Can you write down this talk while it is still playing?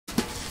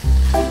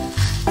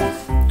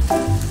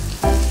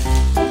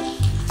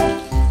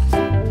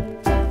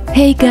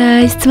Hey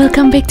guys,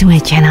 welcome back to my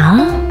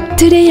channel.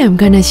 Today I'm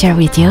gonna share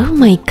with you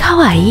my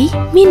Kawaii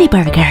Mini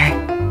Burger.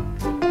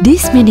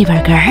 These mini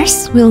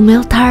burgers will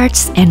melt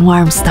hearts and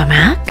warm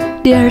stomach.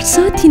 They are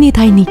so teeny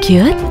tiny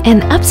cute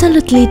and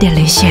absolutely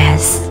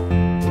delicious.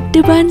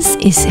 The buns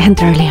is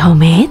entirely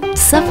homemade,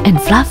 soft and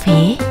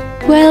fluffy,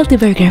 while the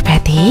burger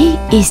patty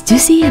is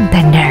juicy and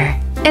tender.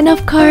 And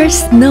of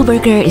course, no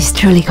burger is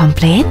truly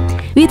complete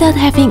without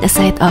having a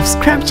side of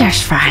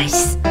scrumptious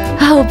fries.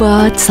 How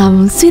about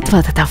some sweet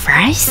potato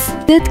fries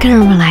that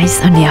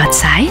caramelize on the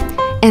outside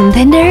and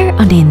tender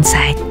on the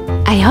inside?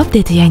 I hope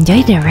that you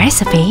enjoy the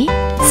recipe,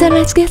 so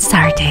let's get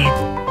started.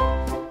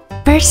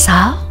 First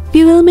off,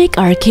 we will make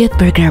our cute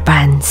burger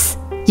buns.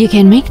 You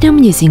can make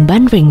them using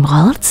bun ring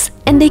molds,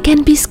 and they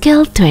can be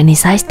scaled to any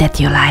size that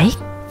you like.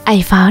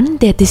 I found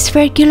that this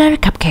regular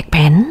cupcake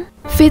pan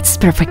fits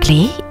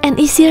perfectly and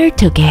easier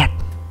to get.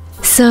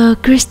 So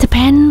grease the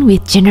pan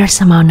with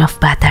generous amount of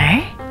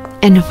butter.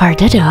 And for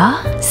the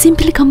dough,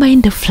 simply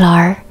combine the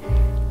flour,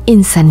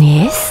 instant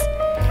yeast,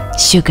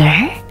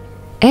 sugar,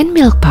 and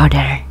milk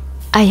powder.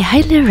 I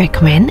highly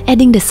recommend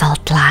adding the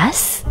salt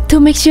last to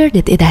make sure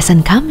that it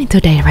doesn't come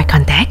into direct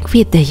contact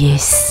with the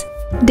yeast.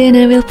 Then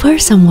I will pour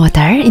some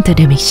water into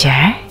the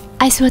mixture.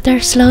 Ice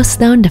water slows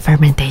down the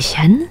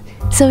fermentation,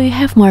 so you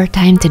have more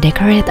time to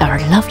decorate our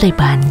lovely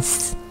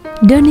buns.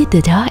 Don't knead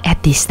the dough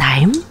at this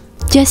time.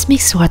 Just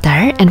mix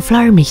water and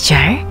flour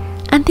mixture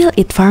until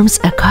it forms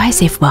a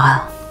cohesive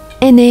ball.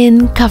 And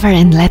then cover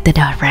and let the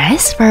dough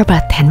rest for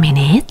about 10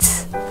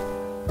 minutes.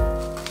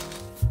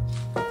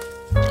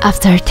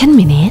 After 10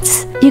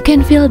 minutes, you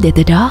can feel that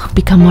the dough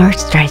become more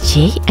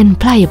stretchy and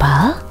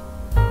pliable.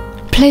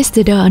 Place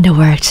the dough on the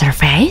work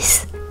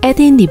surface, add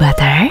in the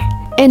butter,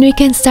 and we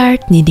can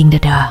start kneading the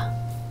dough.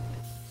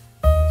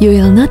 You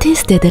will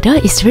notice that the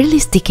dough is really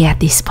sticky at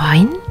this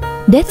point.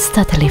 That's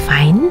totally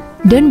fine.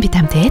 Don't be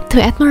tempted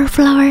to add more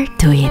flour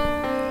to it.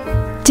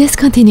 Just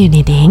continue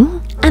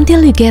kneading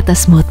until you get a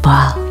smooth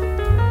ball.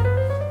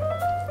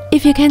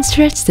 If you can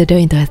stretch the dough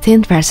into a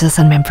thin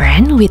persistent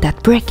membrane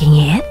without breaking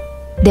it,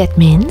 that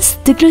means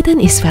the gluten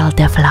is well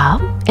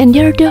developed and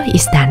your dough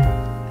is done.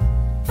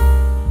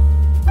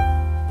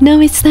 Now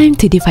it's time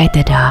to divide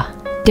the dough.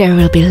 There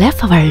will be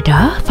leftover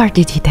dough for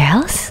the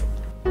details.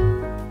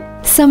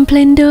 Some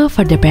plain dough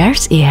for the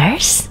bear's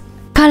ears,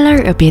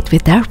 color a bit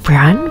with dark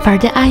brown for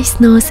the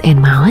eyes, nose,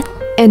 and mouth,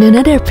 and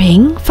another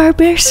pink for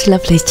bear's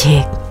lovely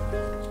cheek.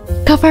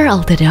 Cover all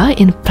the dough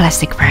in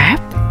plastic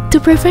wrap to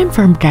prevent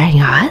from drying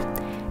out,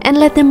 and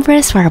let them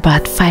rest for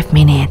about 5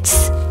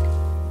 minutes.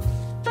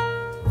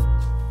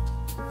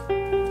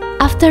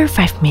 After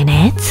 5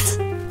 minutes,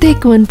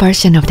 take one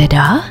portion of the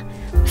dough,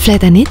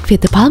 flatten it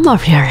with the palm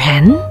of your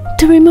hand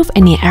to remove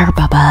any air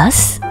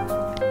bubbles.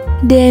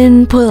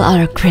 Then pull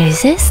our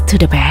creases to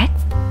the back.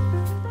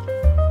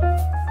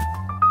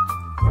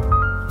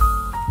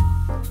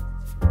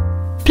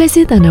 Place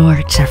it on the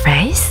work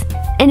surface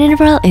and then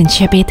roll and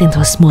shape it into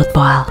a smooth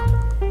ball.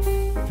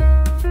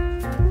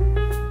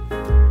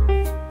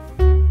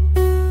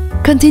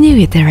 Continue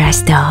with the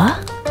rest dough.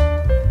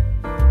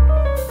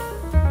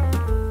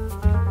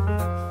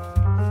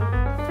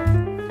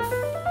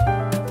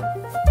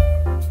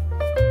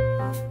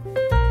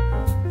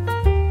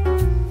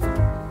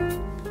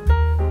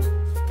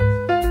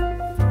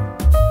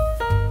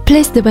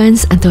 Place the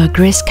buns onto a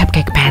greased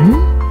cupcake pan.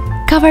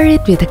 Cover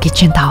it with a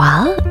kitchen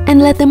towel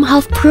and let them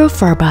half-proof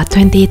for about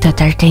 20 to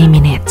 30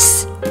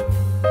 minutes.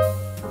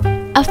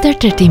 After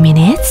 30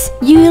 minutes,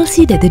 you will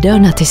see that the dough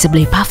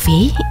noticeably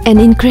puffy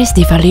and increase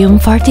the volume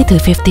 40 to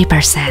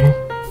 50%.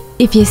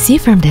 If you see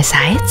from the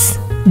sides,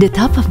 the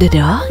top of the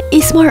dough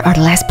is more or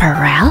less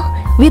parallel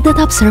with the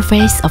top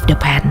surface of the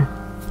pan.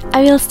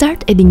 I will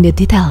start adding the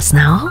details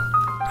now.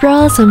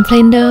 Roll some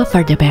plain dough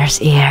for the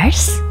bear's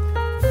ears.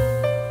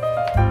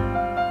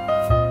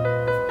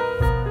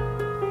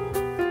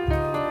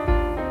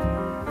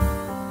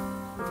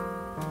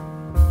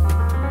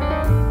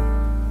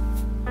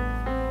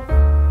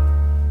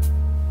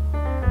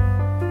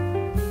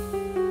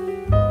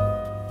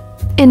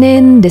 And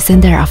then the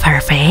center of her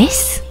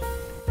face.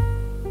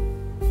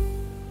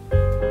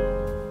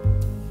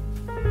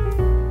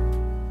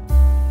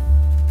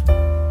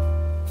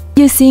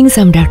 Using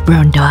some dark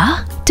brown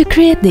dough to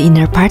create the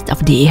inner part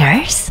of the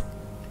ears.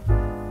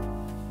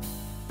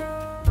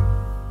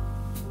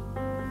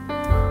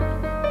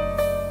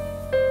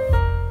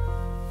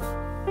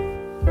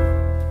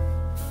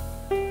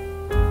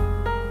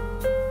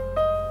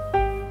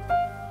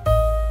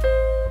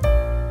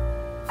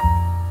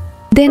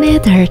 Then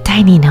add her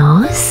tiny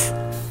nose,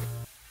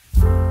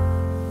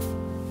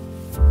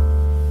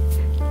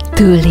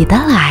 2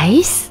 little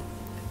eyes,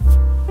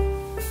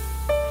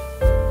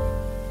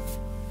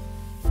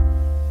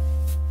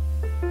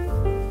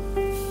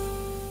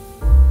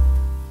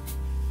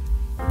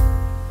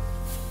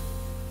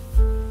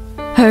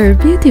 her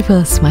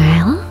beautiful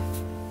smile,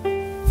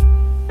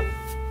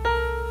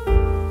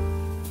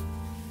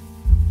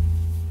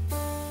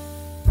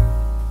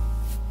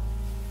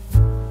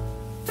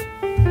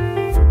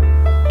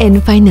 And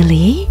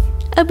finally,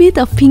 a bit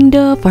of pink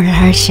dough for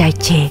her shy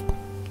cheek.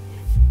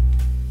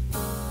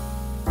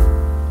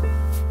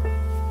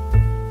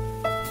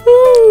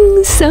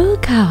 So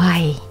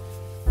kawaii.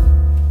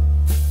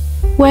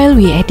 While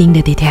we're adding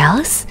the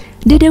details,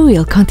 the dough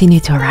will continue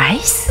to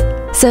rise,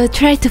 so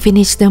try to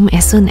finish them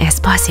as soon as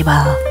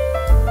possible.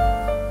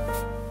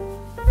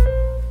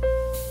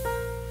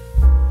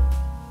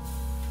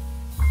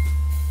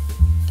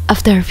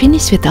 After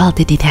finished with all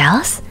the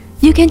details,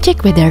 you can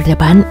check whether the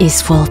bun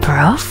is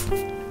foolproof.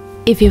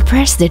 If you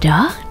press the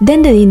dough,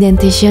 then the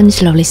indentation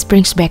slowly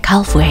springs back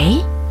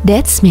halfway.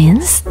 That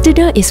means the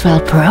dough is well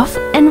proof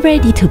and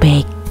ready to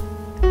bake.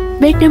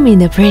 Bake them in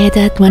the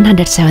preheated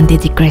 170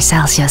 degrees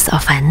Celsius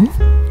oven.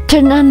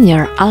 Turn on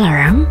your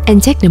alarm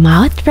and check them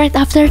out right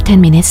after 10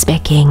 minutes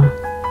baking.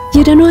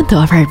 You don't want to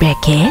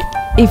over-bake it.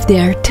 If they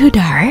are too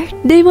dark,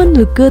 they won't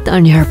look good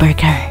on your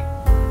burger.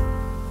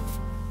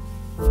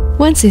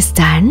 Once it's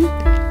done,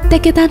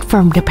 take it out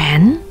from the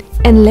pan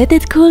and let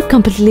it cool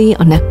completely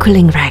on a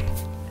cooling rack.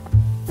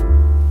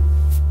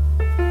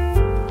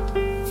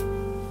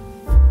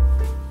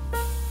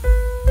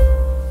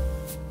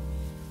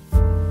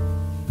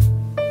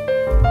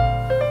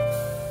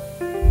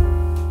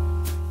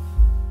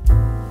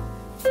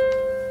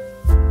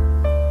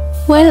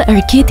 While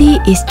our cutie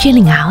is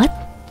chilling out,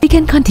 we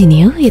can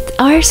continue with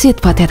our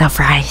sweet potato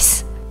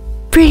fries.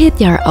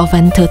 Preheat your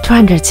oven to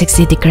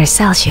 260 degrees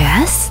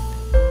Celsius.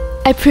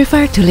 I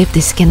prefer to leave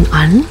the skin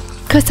on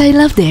because I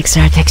love the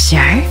extra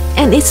texture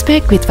and it's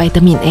packed with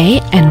vitamin A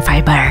and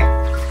fiber.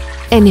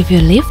 And if you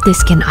leave the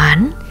skin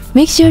on,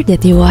 make sure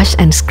that you wash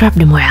and scrub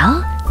them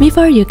well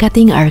before you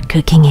cutting or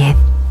cooking it.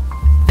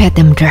 Pat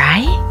them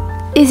dry.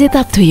 Is it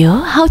up to you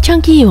how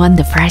chunky you want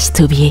the fries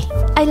to be?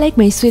 I like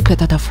my sweet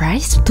potato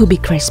fries to be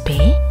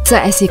crispy, so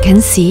as you can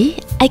see,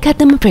 I cut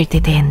them pretty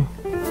thin.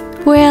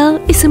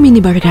 Well, it's a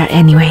mini burger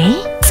anyway,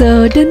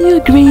 so don't you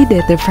agree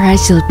that the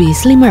fries should be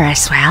slimmer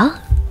as well?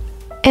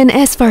 And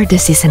as for the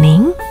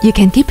seasoning, you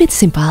can keep it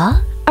simple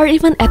or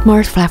even add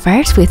more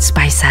flavors with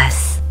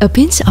spices. A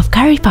pinch of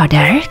curry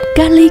powder,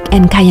 garlic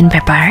and cayenne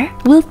pepper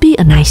will be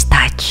a nice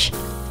touch.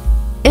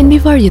 And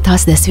before you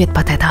toss the sweet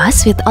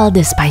potatoes with all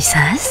the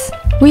spices,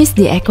 whisk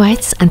the egg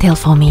whites until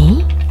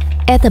foamy.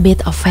 Add a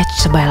bit of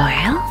vegetable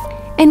oil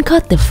and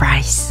coat the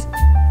fries.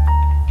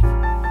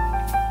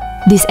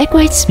 This egg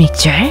whites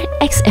mixture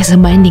acts as a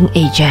binding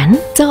agent,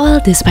 so all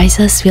the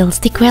spices will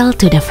stick well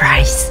to the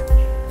fries.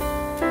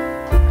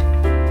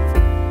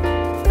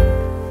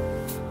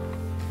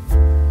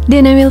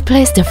 Then I will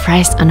place the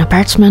fries on a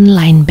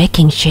parchment-lined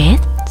baking sheet.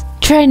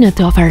 Try not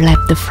to overlap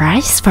the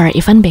fries for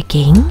even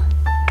baking.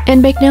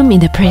 And bake them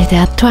in the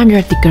preheated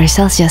 200 degrees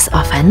Celsius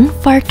oven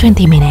for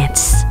 20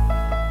 minutes.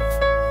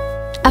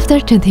 After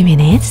 20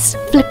 minutes,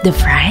 flip the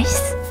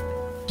fries,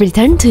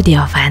 return to the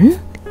oven,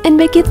 and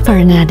bake it for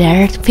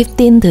another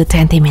 15 to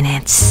 20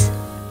 minutes.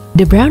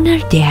 The browner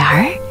they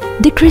are,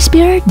 the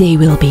crispier they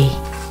will be.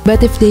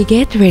 But if they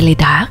get really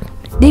dark,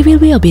 they will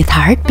be a bit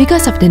hard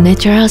because of the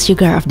natural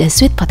sugar of the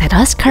sweet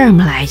potatoes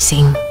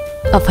caramelizing.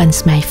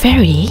 Ovens may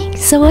vary,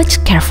 so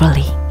watch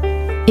carefully.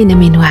 In the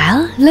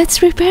meanwhile, let's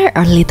prepare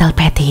our little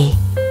patty.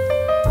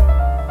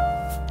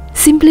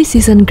 Simply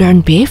season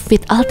ground beef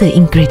with all the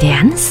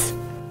ingredients.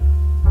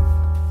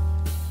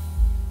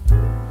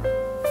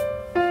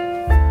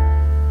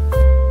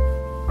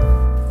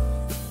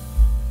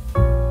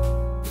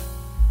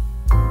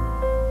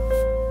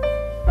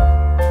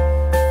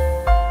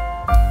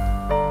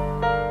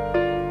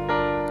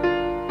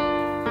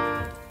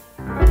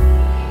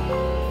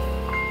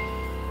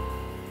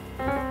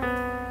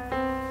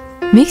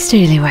 Mix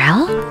really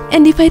well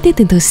and divide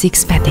it into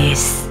 6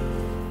 patties.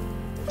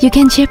 You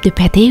can shape the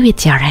patty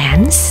with your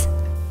hands.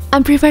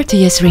 I prefer to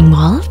use ring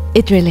mold.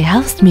 It really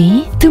helps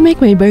me to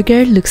make my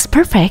burger looks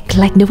perfect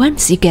like the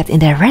ones you get in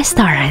the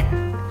restaurant.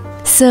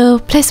 So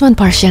place one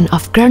portion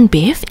of ground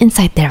beef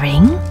inside the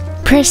ring.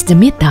 Press the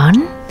meat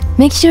down.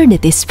 Make sure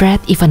that it's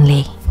spread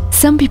evenly.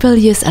 Some people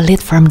use a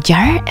lid from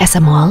jar as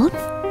a mold.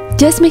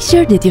 Just make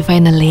sure that you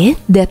find a lid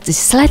that is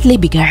slightly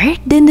bigger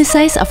than the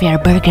size of your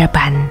burger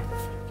bun.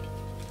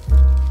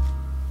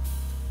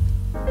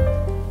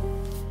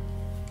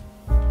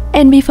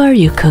 And before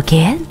you cook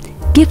it,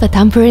 give a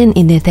tambourine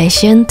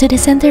indentation to the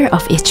center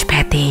of each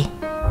patty.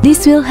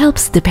 This will help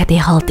the patty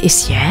hold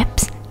its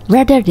shapes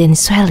rather than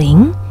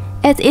swelling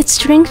as it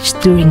shrinks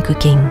during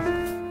cooking.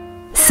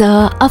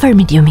 So over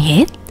medium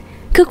heat,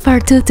 cook for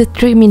 2 to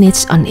 3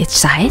 minutes on each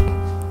side.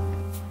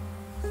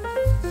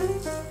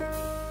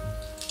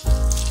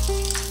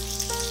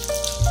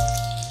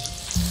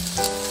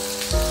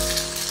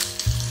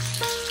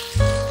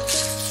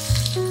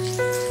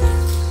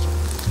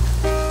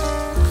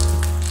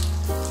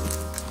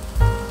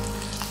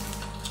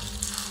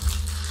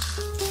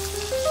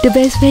 The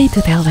best way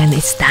to tell when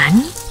it's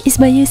done is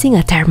by using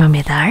a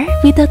thermometer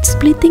without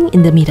splitting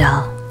in the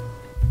middle.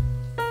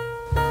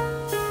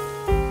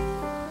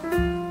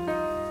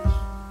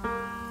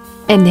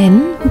 And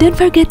then, don't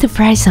forget to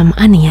fry some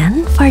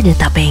onion for the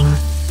topping.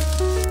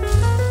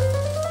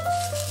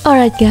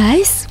 Alright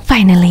guys,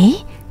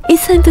 finally,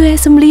 it's time to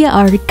assemble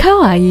our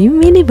Kawaii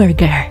Mini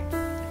Burger.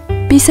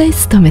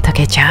 Besides tomato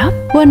ketchup,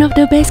 one of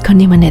the best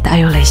condiments that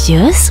I always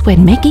use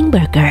when making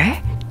burger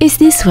is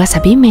this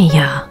wasabi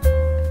mayo.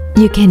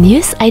 You can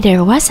use either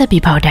wasabi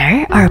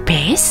powder or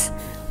paste.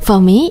 For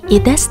me,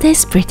 it does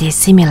taste pretty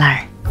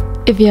similar.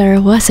 If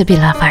you're a wasabi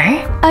lover,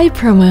 I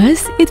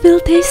promise it will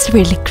taste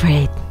really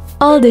great.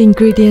 All the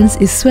ingredients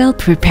is well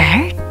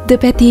prepared. The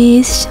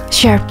patties,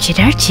 sharp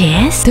cheddar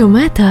cheese,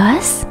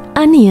 tomatoes,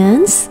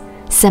 onions,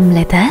 some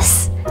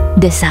lettuce,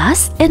 the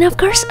sauce, and of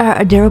course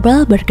our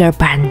adorable burger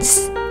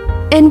buns.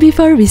 And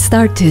before we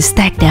start to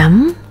stack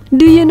them,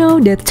 do you know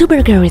that two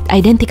burgers with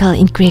identical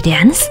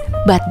ingredients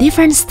but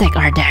different stack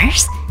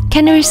orders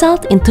can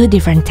result in two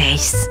different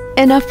tastes?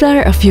 And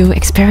after a few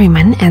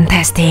experiments and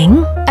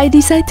testing, I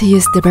decided to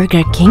use the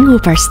Burger King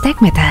Whopper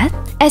stack method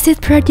as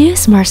it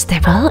produces more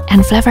stable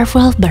and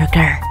flavorful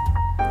burger.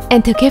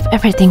 And to keep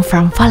everything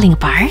from falling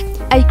apart,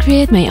 I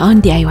create my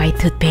own DIY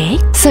toothpick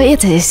so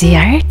it's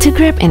easier to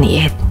grab and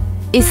eat.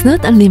 It's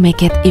not only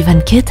make it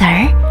even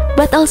cuter,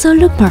 but also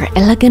look more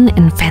elegant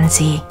and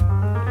fancy.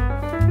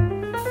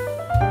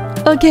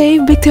 Okay,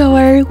 back to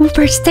our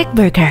Whopper stack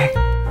burger.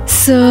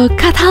 So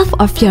cut half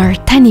of your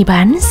tiny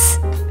buns.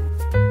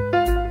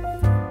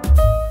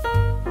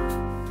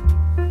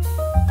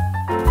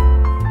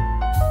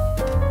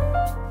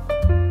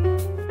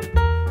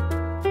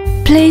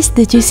 Place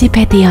the juicy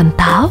patty on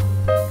top.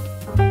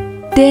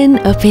 Then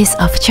a piece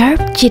of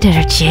chopped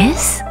cheddar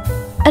cheese,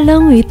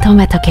 along with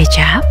tomato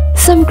ketchup,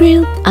 some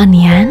grilled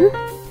onion,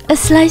 a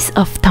slice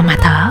of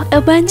tomato,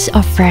 a bunch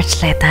of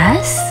fresh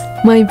lettuce,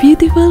 my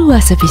beautiful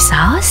wasabi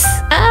sauce,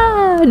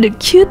 the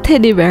cute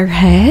teddy bear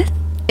head,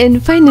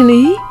 and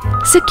finally,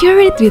 secure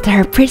it with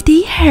her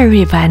pretty hair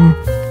ribbon.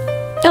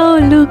 Oh,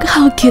 look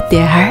how cute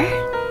they are!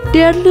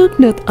 They look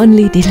not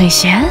only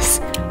delicious,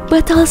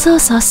 but also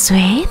so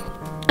sweet.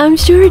 I'm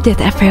sure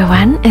that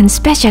everyone, and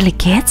especially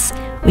kids,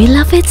 will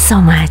love it so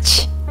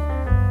much.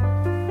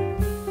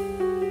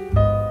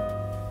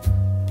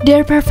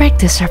 They're perfect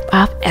to serve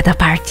up at a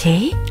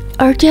party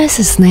or just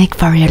a snack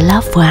for your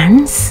loved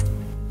ones.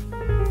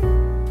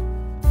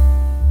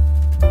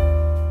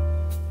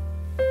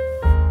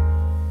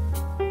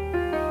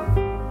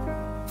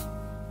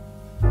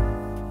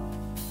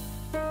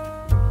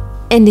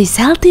 And this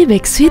healthy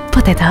baked sweet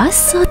potato is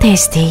so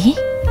tasty.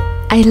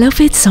 I love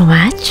it so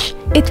much.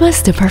 It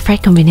was the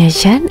perfect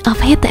combination of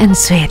heat and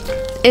sweet.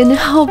 And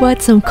how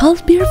about some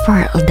cold beer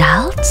for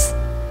adults?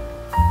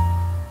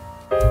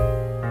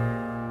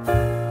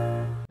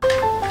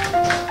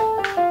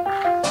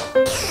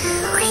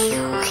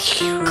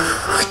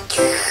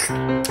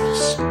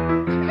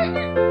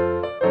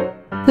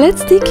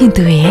 Let's dig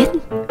into it.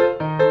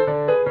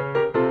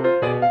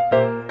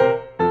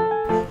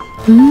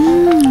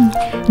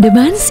 The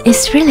buns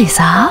is really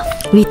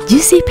soft with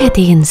juicy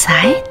patty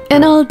inside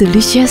and all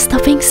delicious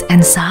toppings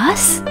and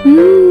sauce.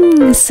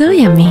 So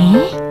yummy.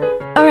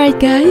 Alright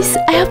guys,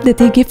 I hope that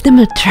you give them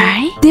a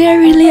try. They are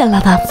really a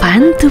lot of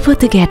fun to put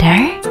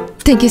together.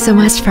 Thank you so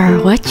much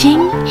for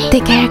watching.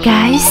 Take care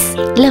guys.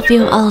 Love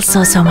you all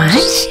so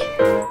much.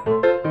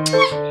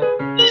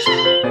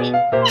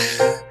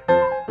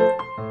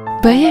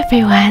 Bye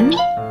everyone.